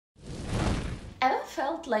Ever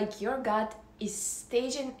felt like your gut is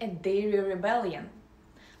staging a dairy rebellion?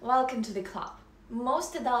 Welcome to the club.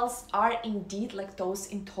 Most adults are indeed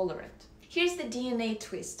lactose intolerant. Here's the DNA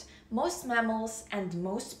twist. Most mammals and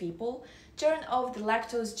most people turn off the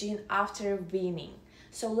lactose gene after weaning.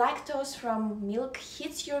 So lactose from milk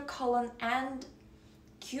hits your colon and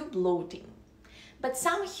cue bloating. But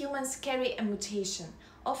some humans carry a mutation,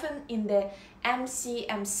 often in the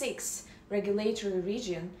MCM6 regulatory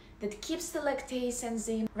region, that keeps the lactase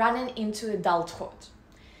enzyme running into adulthood.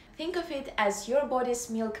 Think of it as your body's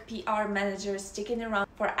milk PR manager sticking around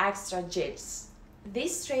for extra jigs.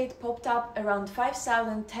 This trait popped up around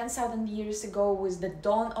 5,000, 10,000 years ago with the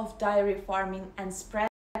dawn of dairy farming and spread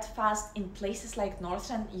fast in places like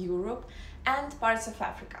Northern Europe and parts of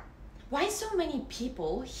Africa. Why so many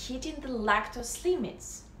people hitting the lactose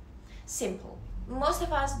limits? Simple. Most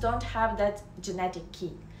of us don't have that genetic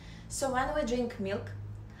key. So when we drink milk,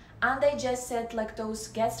 undigested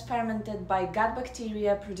lactose gets fermented by gut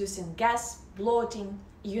bacteria, producing gas, bloating,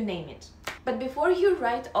 you name it. But before you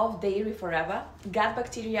write off dairy forever, gut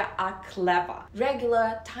bacteria are clever.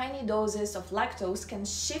 Regular, tiny doses of lactose can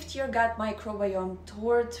shift your gut microbiome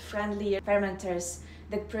toward friendlier fermenters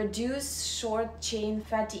that produce short-chain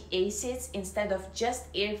fatty acids instead of just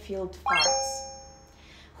air-filled farts.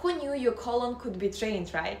 Who knew your colon could be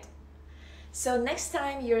trained, right? So next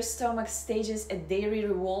time your stomach stages a dairy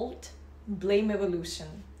revolt, blame evolution,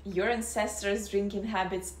 your ancestors' drinking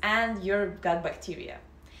habits, and your gut bacteria.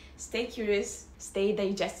 Stay curious, stay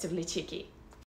digestively cheeky.